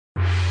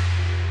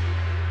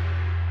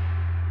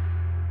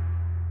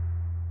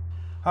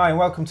Hi and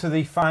welcome to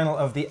the final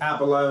of the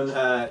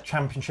Abalone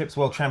Championships,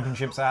 World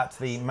Championships at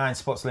the Mind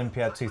Sports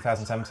Olympiad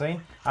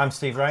 2017. I'm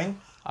Steve Raine.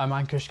 I'm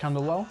Ankush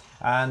Khandelwal.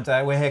 And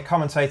we're here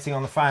commentating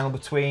on the final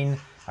between,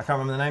 I can't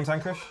remember the names,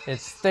 Ankush?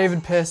 It's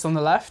David Pearce on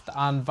the left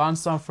and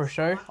Vincent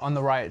Frochot on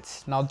the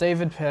right. Now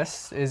David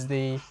Pearce is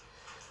the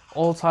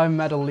all-time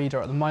medal leader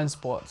at the Mind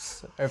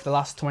Sports over the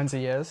last 20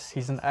 years.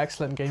 He's an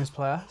excellent games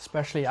player,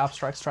 especially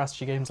abstract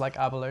strategy games like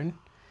Abalone.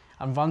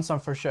 And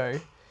Vincent Frochot,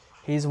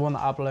 he's won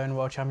the Abalone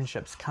World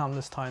Championships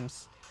countless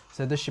times,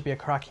 so this should be a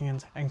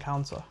cracking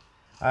encounter.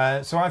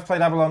 So I've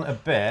played Abalone a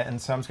bit, and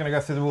so I'm just going to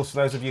go through the rules for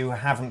those of you who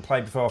haven't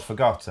played before or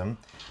forgotten.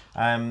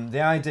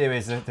 The idea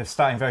is that they're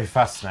starting very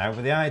fast now,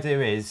 but the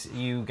idea is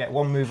you get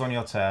one move on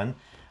your turn,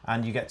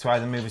 and you get to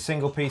either move a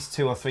single piece,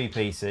 two or three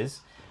pieces,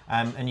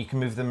 and you can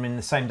move them in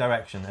the same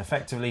direction.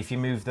 Effectively, if you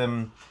move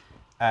them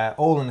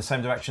all in the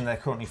same direction they're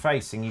currently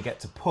facing, you get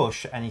to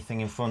push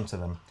anything in front of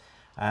them.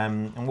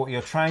 And what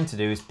you're trying to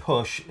do is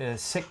push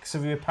 6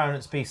 of your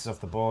opponent's pieces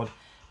off the board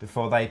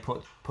before they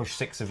push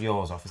 6 of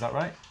yours off. Is that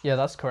right? Yeah,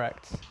 that's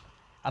correct.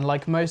 And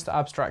like most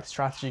abstract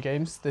strategy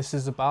games, this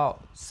is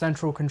about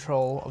central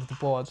control of the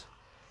board,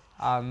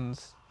 and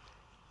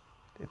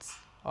it's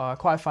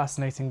quite a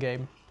fascinating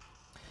game.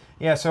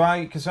 Yeah, so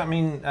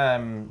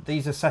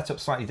these are set up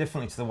slightly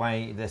differently to the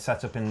way they're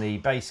set up in the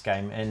base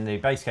game. In the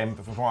base game,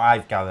 from what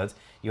I've gathered,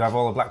 you have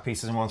all the black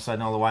pieces on one side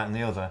and all the white on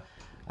the other.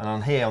 And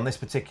on here, on this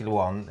particular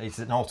one, it's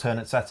an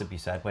alternate setup, you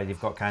said, where you've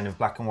got kind of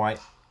black and white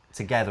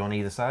together on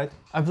either side?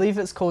 I believe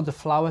it's called the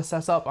flower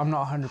setup, I'm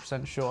not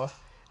 100% sure.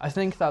 I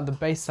think that the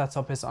base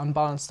setup is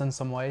unbalanced in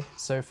some way,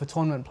 so for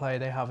tournament play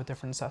they have a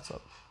different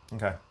setup.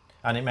 Okay.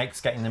 And it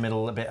makes getting the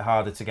middle a bit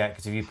harder to get,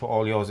 because if you put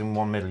all yours in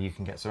one middle, you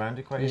can get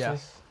surrounded quite easily?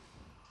 Yes.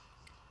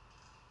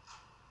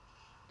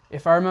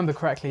 If I remember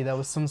correctly, there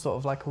was some sort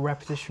of like a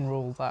repetition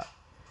rule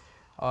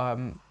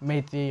that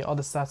made the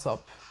other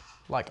setup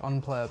like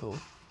unplayable.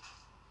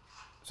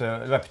 So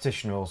a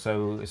repetition rule,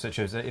 so such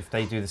as if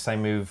they do the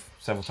same move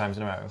several times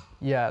in a row?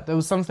 Yeah, there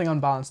was something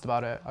unbalanced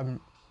about it. I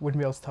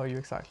wouldn't be able to tell you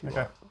exactly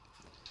Okay. what.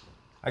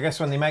 I guess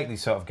when they make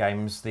these sort of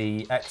games,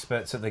 the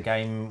experts at the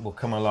game will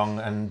come along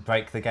and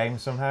break the game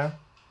somehow.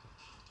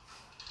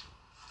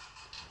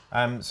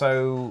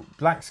 So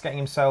Black's getting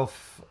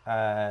himself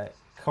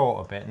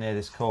caught a bit near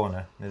this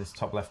corner, near this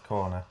top left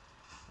corner.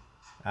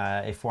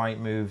 If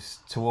White moves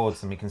towards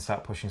them, he can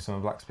start pushing some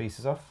of Black's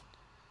pieces off.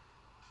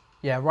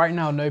 Yeah, right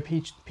now no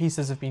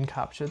pieces have been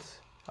captured.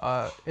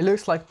 It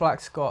looks like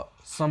Black's got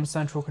some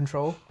central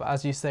control, but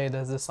as you say,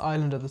 there's this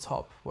island at the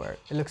top where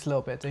it looks a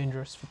little bit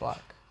dangerous for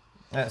Black.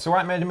 So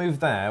White made a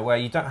move there where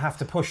you don't have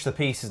to push the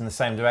pieces in the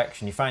same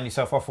direction. You find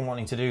yourself often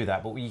wanting to do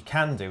that, but what you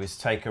can do is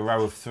take a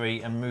row of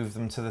 3 and move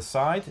them to the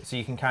side. So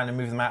you can kind of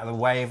move them out of the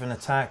way of an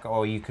attack,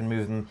 or you can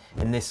move them,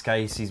 in this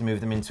case, he's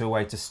moved them into a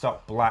way to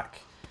stop Black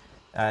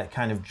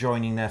kind of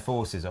joining their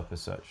forces up as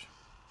such.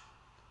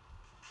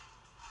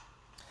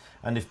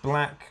 And if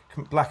Black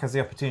has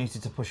the opportunity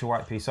to push a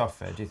white piece off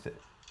there,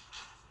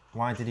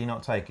 why did he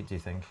not take it, do you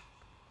think?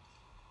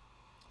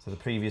 So the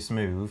previous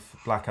move,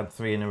 Black had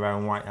 3 in a row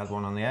and White had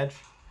 1 on the edge.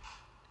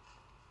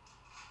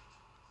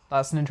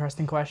 That's an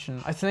interesting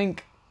question. I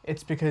think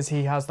it's because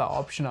he has that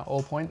option at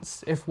all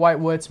points. If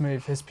White were to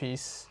move his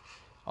piece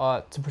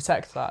to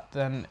protect that,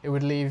 then it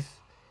would leave...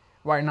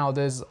 Right now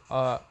there's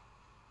a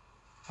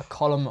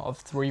column of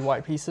 3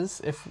 white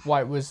pieces. If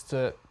White was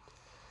to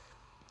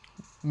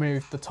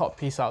move the top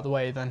piece out of the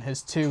way, then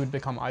his 2 would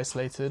become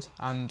isolated,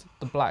 and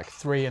the black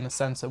 3 in the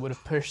center would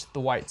have pushed the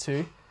white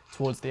 2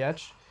 towards the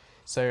edge.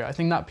 So I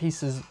think that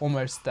piece is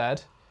almost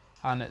dead,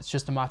 and it's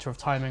just a matter of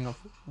timing of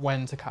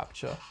when to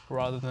capture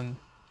rather than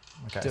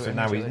okay, do so it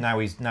now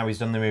he's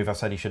done the move I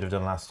said he should have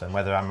done last time.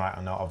 Whether I'm right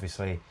or not,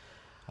 obviously,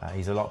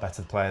 he's a lot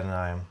better player than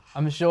I am.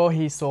 I'm sure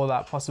he saw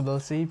that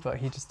possibility, but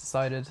he just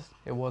decided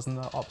it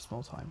wasn't the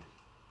optimal time.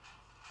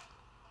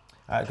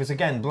 Because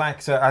again,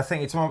 Black, so I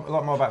think it's a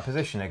lot more about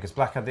positioning, because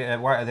White had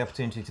the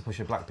opportunity to push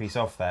a black piece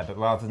off there, but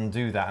rather than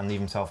do that and leave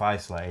himself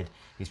isolated,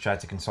 he's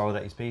tried to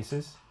consolidate his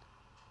pieces.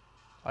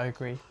 I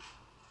agree.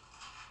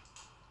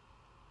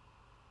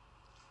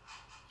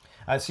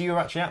 So you were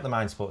actually at the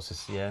Mind Sports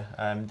this year.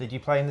 Did you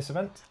play in this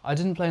event? I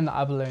didn't play in the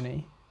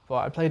Abalone, but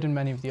I played in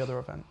many of the other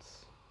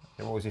events.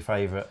 Okay, what was your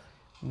favourite?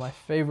 My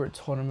favourite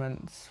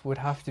tournament would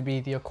have to be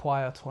the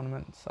Acquire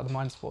tournament at the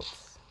Mind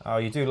Sports. Oh,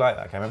 you do like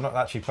that game. I've not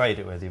actually played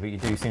it with you, but you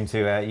do seem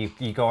to,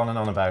 you go on and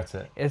on about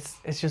it.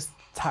 It's just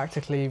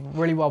tactically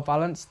really well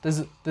balanced.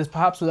 There's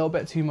perhaps a little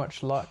bit too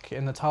much luck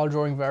in the tile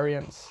drawing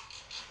variants,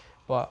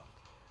 but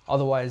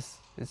otherwise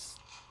it's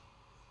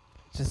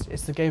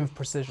a game of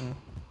precision.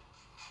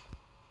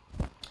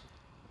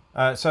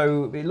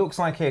 So it looks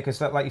like here, because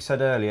like you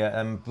said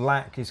earlier,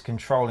 Black is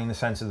controlling the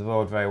centre of the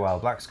board very well.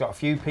 Black's got a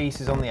few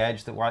pieces on the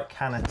edge that White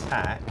can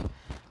attack,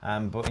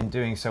 but in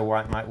doing so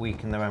White might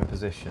weaken their own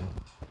position.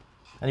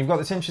 And you've got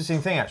this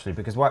interesting thing actually,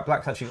 because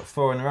Black's actually got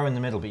 4 in a row in the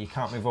middle, but you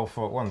can't move all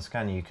 4 at once,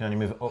 can you? You can only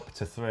move up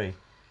to 3.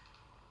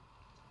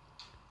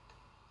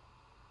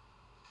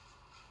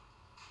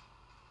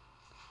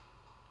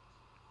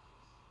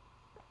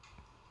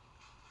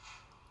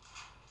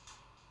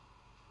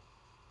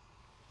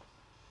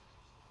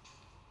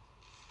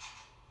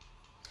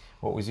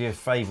 What was your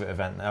favourite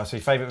event? Oh, so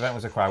your favourite event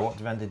was Acquire. What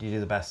event did you do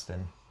the best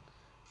in?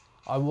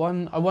 I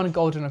won a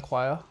gold in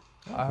Acquire.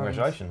 Oh,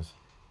 congratulations.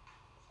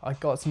 I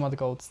got some other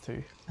golds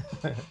too.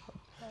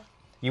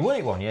 You won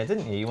it one year,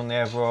 didn't you? You won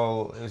the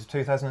overall, it was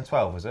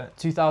 2012, was it?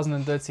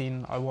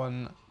 2013, I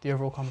won the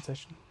overall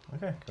competition.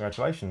 Okay,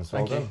 congratulations.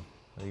 Well done.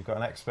 You've got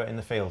an expert in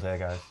the field here,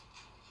 guys.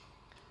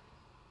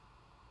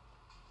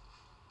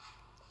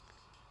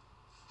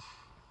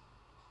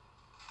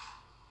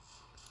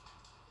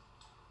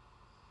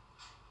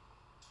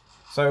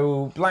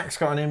 So black's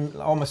got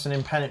almost an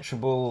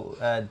impenetrable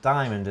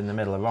diamond in the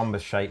middle, a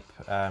rhombus shape,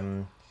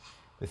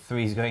 with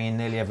threes going in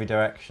nearly every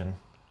direction.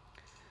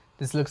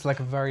 This looks like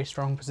a very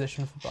strong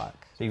position for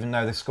black. So even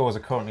though the scores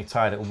are currently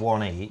tied at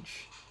 1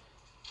 each,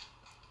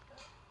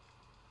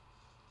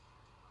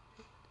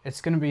 it's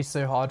going to be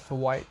so hard for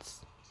white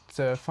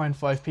to find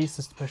 5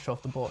 pieces to push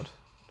off the board.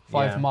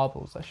 5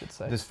 marbles, I should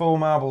say. There's 4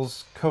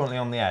 marbles currently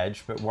on the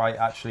edge, but white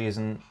actually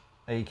isn't.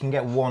 He can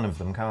get one of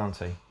them, can't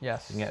he?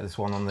 Yes. He can get this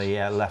one on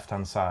the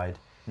left-hand side.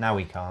 Now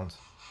he can't.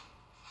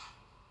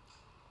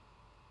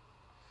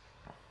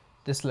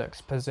 This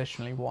looks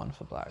positionally 1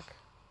 for black.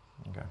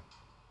 Okay.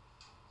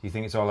 Do you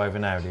think it's all over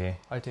now, do you?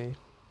 I do.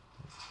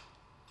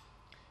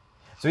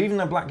 So even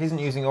though black isn't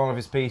using all of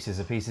his pieces,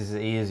 the pieces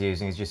that he is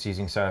using is just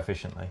using so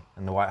efficiently.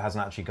 And the white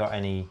hasn't actually got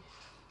any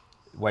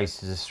ways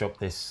to disrupt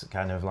this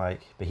kind of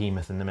like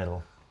behemoth in the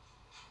middle.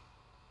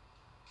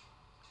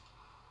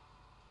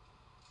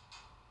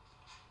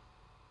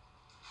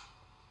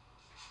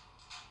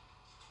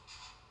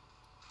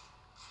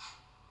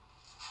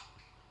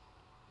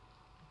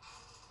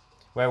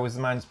 Where was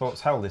the Mind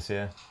Sports held this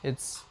year?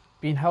 It's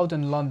been held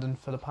in London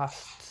for the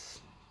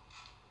past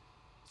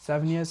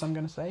 7 years, I'm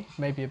going to say.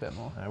 Maybe a bit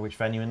more. Which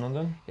venue in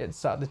London?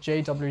 It's at the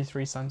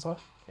JW3 Centre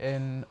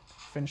in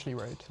Finchley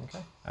Road.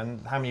 Okay.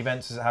 And how many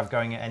events does it have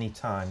going at any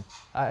time?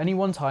 At any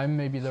one time,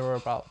 maybe there are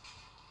about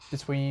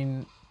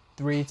between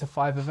 3 to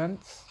 5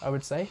 events, I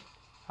would say.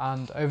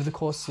 And over the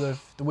course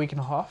of the week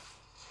and a half,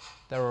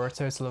 there are a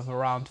total of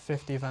around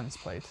 50 events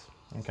played.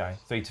 Okay.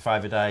 3 to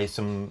 5 a day,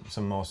 some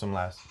more, some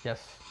less?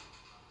 Yes.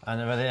 And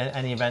are there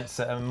any events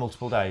that are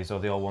multiple days, or are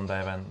they all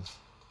one-day events?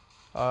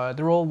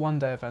 They're all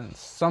one-day events.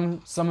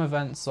 Some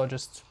events are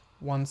just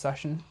one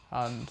session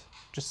and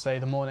just say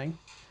the morning,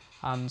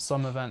 and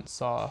some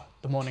events are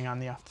the morning and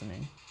the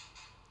afternoon.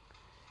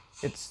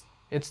 It's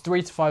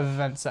 3 to 5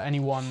 events at any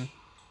one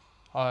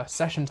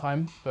session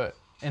time, but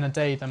in a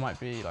day there might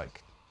be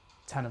like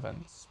 10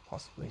 events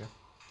possibly. Okay.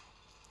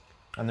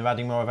 And they're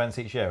adding more events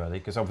each year, are they?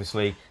 Because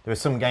obviously there are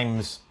some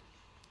games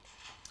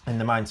in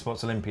the Mind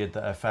Sports Olympiad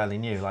that are fairly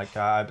new, like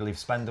I believe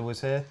Splendor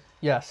was here.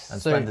 Yes. And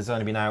Splendor's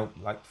only been out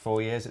like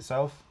 4 years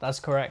itself.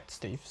 That's correct,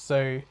 Steve.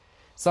 So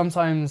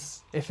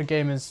sometimes if a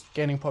game is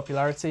gaining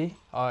popularity,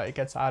 it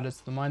gets added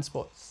to the Mind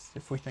Sports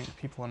if we think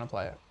people want to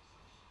play it.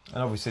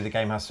 And obviously the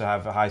game has to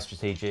have a high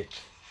strategic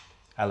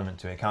element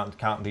to it.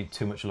 Can't be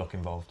too much luck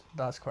involved.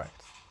 That's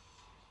correct.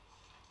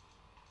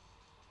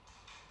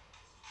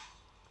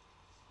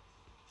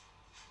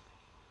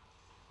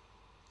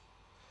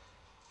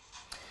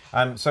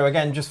 So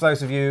again, just for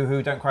those of you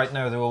who don't quite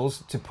know the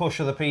rules, to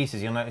push other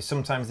pieces, you'll notice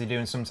sometimes they do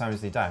and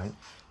sometimes they don't.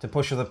 To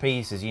push other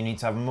pieces, you need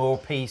to have more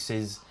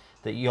pieces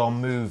that you're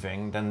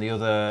moving than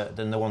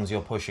the ones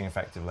you're pushing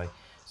effectively.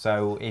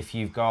 So if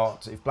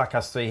black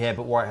has 3 here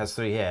but white has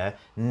 3 here,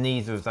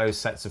 neither of those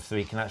sets of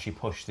 3 can actually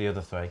push the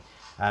other 3.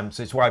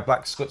 So it's why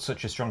black's got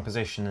such a strong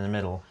position in the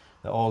middle,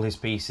 that all his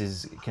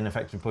pieces can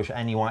effectively push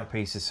any white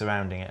pieces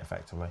surrounding it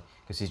effectively,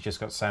 because he's just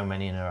got so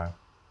many in a row.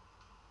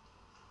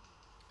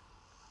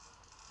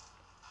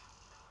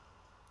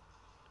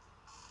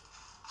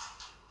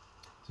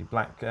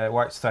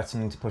 White's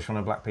threatening to push one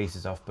of black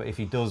pieces off, but if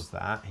he does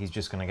that, he's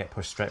just going to get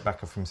pushed straight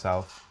back off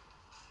himself.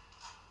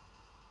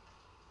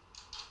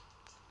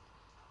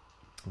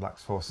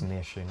 Black's forcing the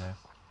issue now.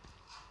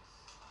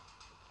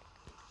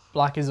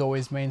 Black is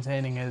always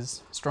maintaining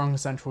his strong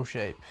central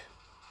shape,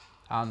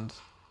 and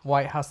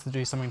white has to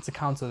do something to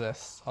counter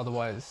this,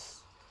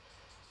 otherwise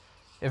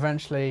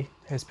eventually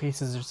his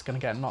pieces are just going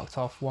to get knocked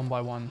off one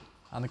by one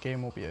and the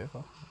game will be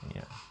over.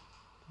 Yeah.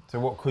 So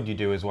what could you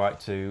do as white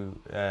to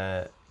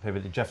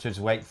pivot? Do you have to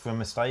just wait for a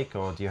mistake,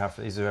 or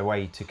is there a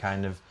way to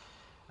kind of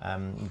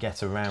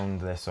get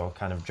around this, or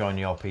kind of join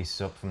your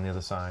pieces up from the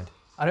other side?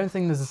 I don't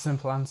think there's a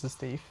simple answer,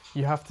 Steve.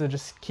 You have to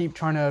just keep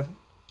trying to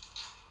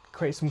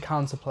create some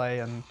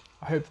counterplay, and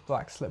I hope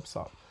black slips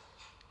up.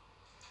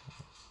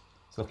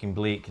 It's looking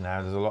bleak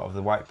now. There's a lot of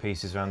the white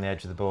pieces around the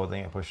edge of the board that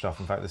get pushed off.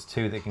 In fact, there's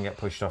 2 that can get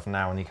pushed off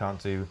now, and you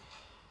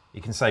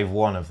can save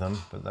one of them,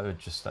 but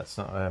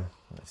that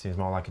seems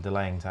more like a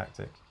delaying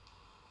tactic.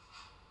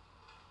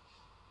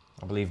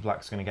 I believe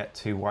black's going to get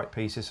 2 white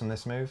pieces from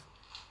this move.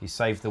 He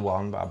saved the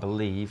one, but I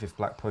believe if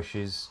black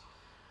pushes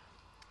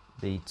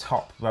the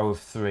top row of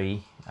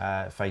 3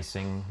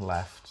 facing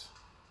left,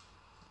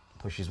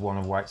 pushes one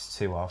of white's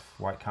 2 off,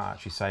 white can't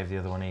actually save the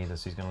other one either,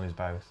 so he's going to lose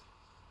both.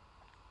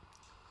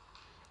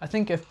 I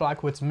think if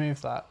black were to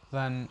move that,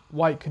 then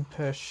white could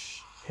push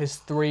his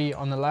 3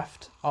 on the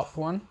left up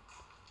 1.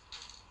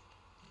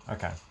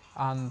 Okay.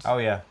 and Oh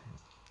yeah.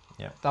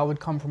 that would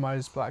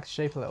compromise black's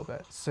shape a little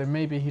bit. So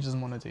maybe he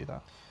doesn't want to do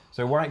that.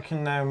 So white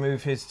can now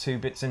move his 2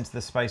 bits into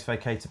the space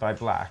vacated by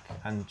black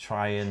and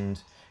try and...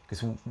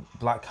 Because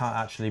black can't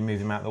actually move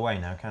him out of the way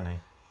now, can he?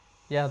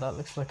 Yeah, that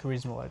looks like a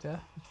reasonable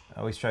idea.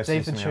 Oh, he's trying to do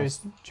David something else.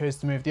 chose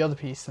to move the other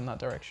piece in that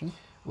direction.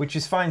 Which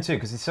is fine too,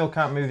 because he still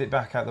can't move it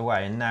back out of the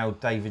way. And now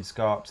David's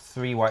got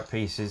 3 white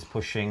pieces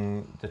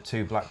pushing the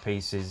 2 black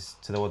pieces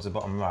towards the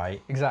bottom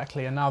right.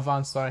 Exactly, and now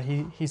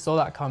Vincent, he saw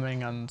that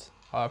coming and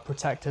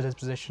protected his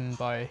position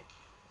by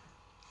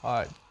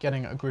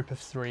getting a group of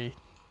 3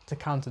 to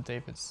counter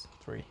David's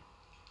 3.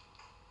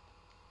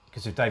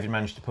 Because if David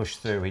managed to push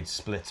through, he'd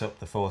split up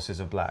the forces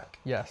of black.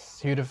 Yes,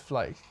 he would have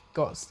like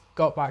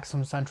got back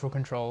some central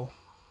control.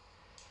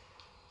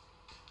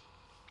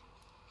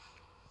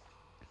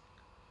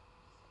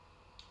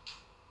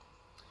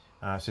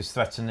 So he's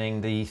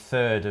threatening the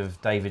 3rd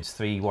of David's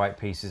 3 white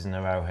pieces in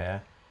a row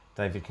here.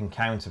 David can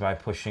counter by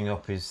pushing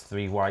up his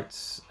 3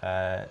 whites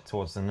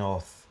towards the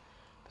north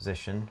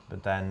position,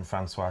 but then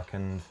Vincent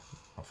can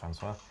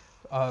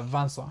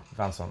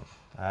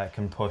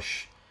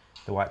push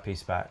the white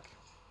piece back.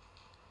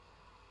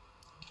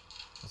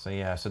 So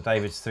yeah, so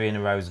David's 3 in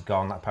a row is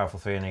gone, that powerful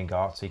 3 in he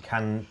got. So he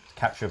can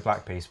capture a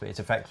black piece, but it's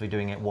effectively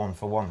doing it 1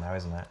 for 1 now,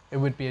 isn't it? It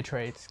would be a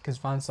trade, because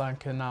Vincent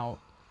can now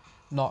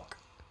knock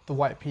the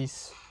white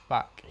piece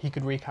back. He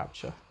could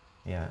recapture.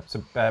 Yeah,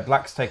 so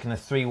black's taken a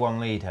 3-1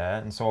 lead here,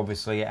 and so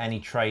obviously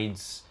any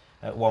trades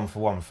at 1 for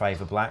 1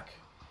 favour black,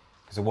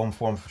 because a 1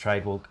 for 1 for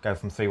trade will go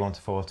from 3-1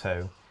 to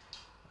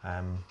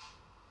 4-2.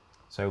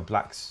 So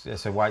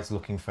white's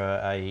looking for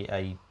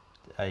a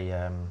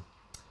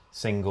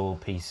single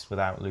piece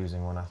without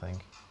losing one, I think.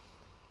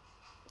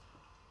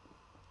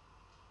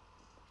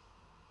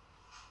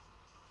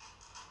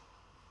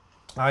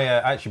 I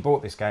actually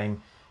bought this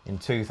game in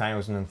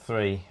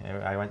 2003.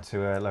 I went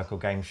to a local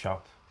game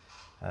shop,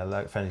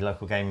 a friendly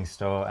local gaming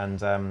store,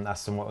 and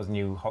asked them what was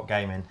new hot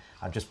gaming.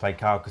 I'd just played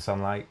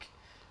Carcassonne like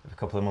a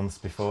couple of months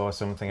before or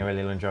something. I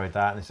really enjoyed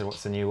that, and they said,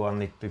 what's the new one?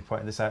 They'd be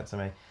pointing this out to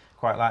me.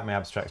 Quite like my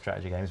abstract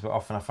strategy games, but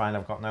often I find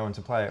I've got no one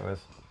to play it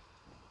with.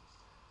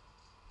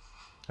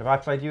 Have I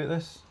played you at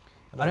this?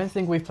 I don't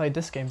think we've played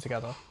this game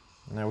together.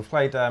 No, we've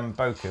played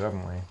Boku,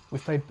 haven't we?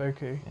 We've played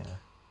Boku. Yeah.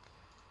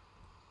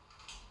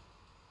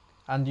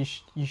 And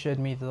you showed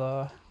me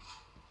the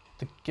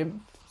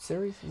GIMP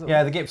series? Is that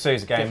Yeah, the GIMP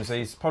series of games.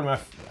 It's probably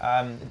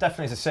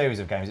definitely is a series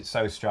of games. It's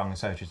so strong and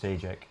so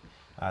strategic.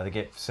 The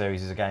GIMP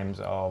series is a games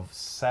of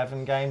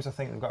 7 games. I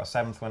think they've got a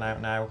 7th one out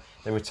now.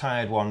 They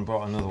retired one,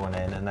 brought another one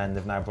in, and then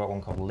they've now brought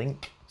one called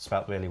Link,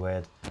 spelt really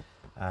weird.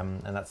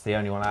 And that's the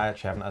only one I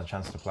actually haven't had a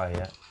chance to play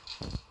yet.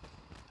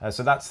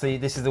 So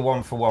this is the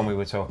 1 for 1 we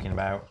were talking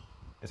about.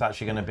 It's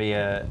actually going to be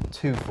a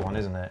 2 for 1,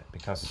 isn't it?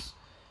 Because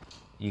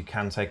you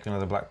can take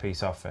another black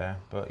piece off here,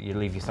 but you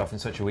leave yourself in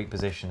such a weak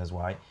position as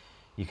white.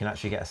 You can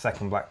actually get a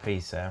 2nd black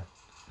piece here.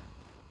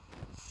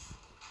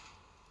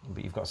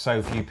 But you've got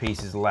so few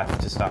pieces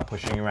left to start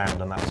pushing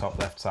around on that top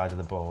left side of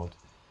the board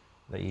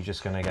that you're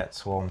just going to get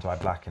swarmed by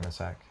black in a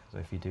sec. So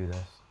if you do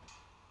this.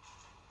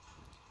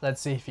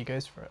 Let's see if he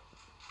goes for it.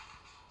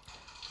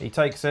 He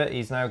takes it.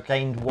 He's now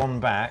gained 1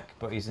 back,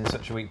 but he's in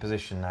such a weak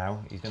position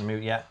now. He's going to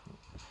move. Yeah.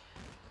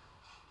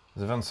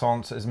 The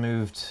Vincent has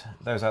moved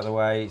those out of the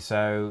way,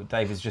 so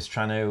David's just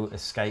trying to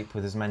escape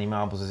with as many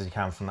marbles as he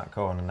can from that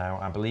corner now.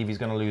 I believe he's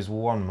going to lose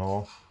 1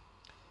 more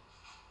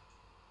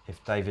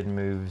if David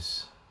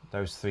moves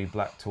those 3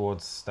 black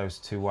towards those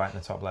 2 white in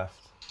the top left.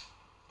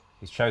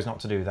 He's chose not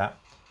to do that.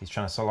 He's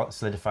trying to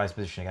solidify his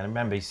position again.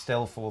 Remember, he's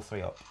still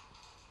 4-3 up.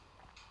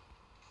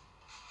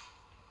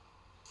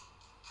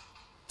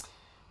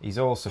 He's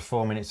also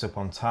 4 minutes up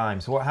on time.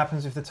 So what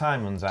happens if the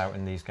time runs out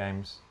in these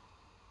games?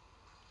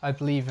 I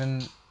believe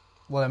in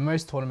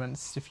most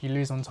tournaments, if you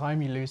lose on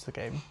time, you lose the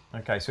game.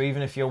 Okay, so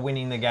even if you're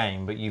winning the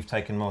game, but you've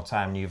taken more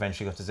time and you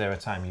eventually got to 0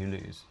 time, you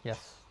lose?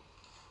 Yes.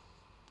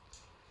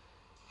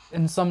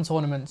 In some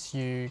tournaments,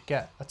 you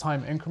get a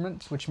time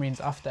increment, which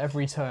means after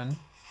every turn,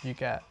 you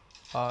get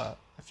a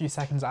few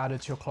seconds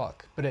added to your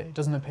clock, but it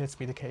doesn't appear to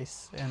be the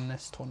case in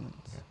this tournament.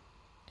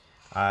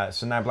 Okay.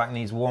 So now black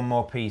needs 1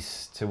 more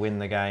piece to win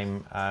the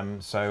game,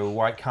 so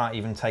white can't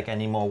even take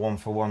any more 1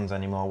 for 1s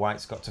anymore.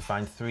 White's got to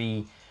find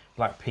 3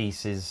 black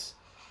pieces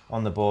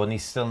on the board, and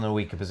he's still in a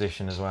weaker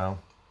position as well.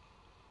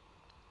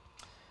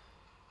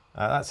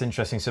 That's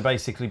interesting. So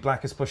basically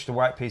black has pushed a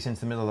white piece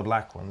into the middle of the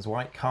black ones.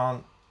 White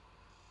can't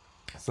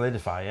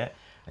solidify it,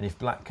 and if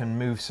black can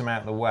move some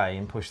out of the way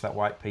and push that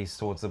white piece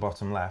towards the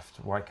bottom left,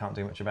 white can't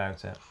do much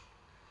about it.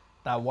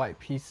 That white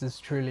piece is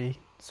truly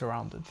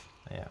surrounded.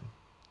 Yeah.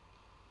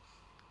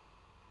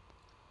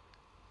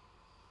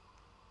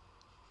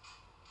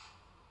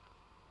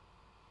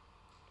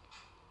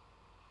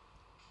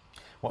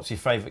 What's your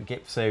favourite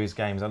GIP series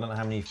games? I don't know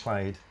how many you've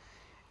played.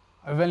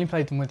 I've only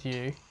played them with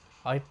you.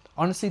 I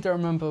honestly don't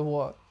remember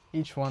what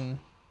each one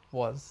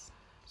was.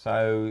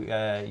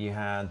 So you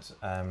had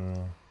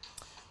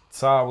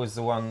Tsar was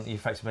the one you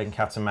effectively playing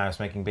cat and mouse,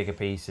 making bigger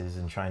pieces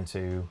and trying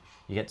to.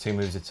 You get 2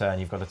 moves a turn.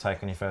 You've got to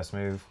take on your first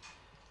move.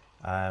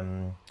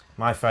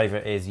 My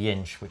favourite is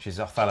Yinch, which is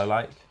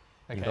Othello-like.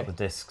 Okay. You've got the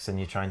discs and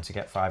you're trying to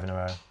get 5 in a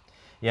row.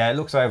 Yeah, it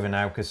looks over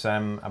now because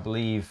I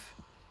believe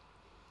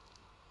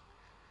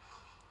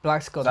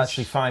Black's got it's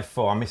actually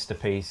 5-4. I missed a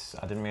piece.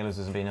 I didn't realise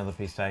there was going to be another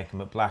piece taken,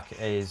 but Black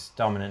is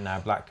dominant now.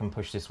 Black can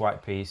push this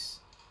white piece.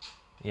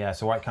 Yeah,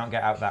 so White can't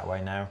get out that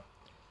way now.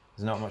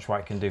 There's not much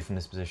White can do from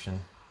this position.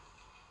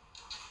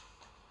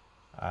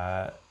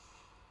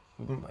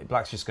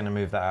 Black's just going to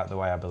move that out of the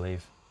way, I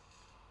believe.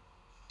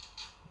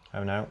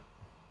 Oh no.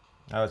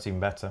 Oh, it's even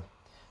better.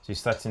 So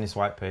he's threatening this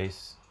white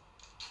piece.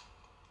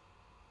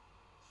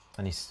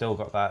 And he's still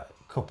got that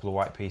couple of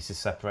white pieces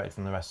separated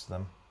from the rest of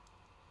them.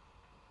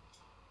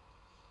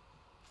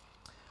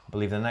 I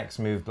believe the next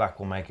move Black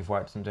will make, if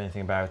White doesn't do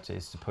anything about it,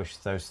 is to push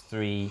those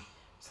three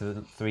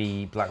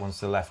black ones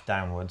to the left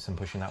downwards and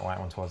pushing that white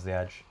one towards the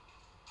edge.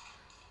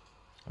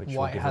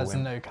 White has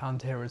no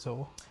counter here at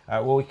all.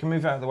 Well, he can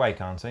move out of the way,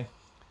 can't he?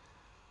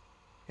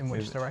 In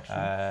which direction?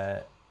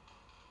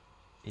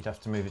 He'd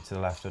have to move it to the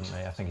left, wouldn't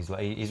he? I think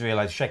he's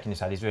realised, shaking his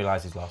head, he's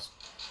realised he's lost.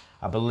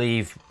 I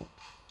believe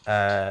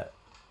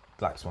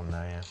Black's won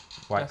there, yeah.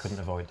 White couldn't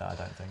avoid that, I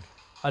don't think.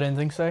 I don't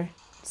think so.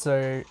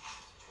 So,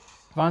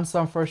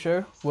 Vincent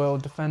Frochot will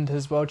defend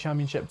his World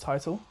Championship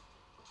title.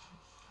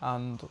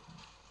 And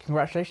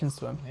congratulations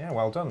to him. Yeah,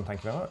 well done.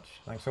 Thank you very much.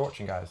 Thanks for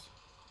watching, guys.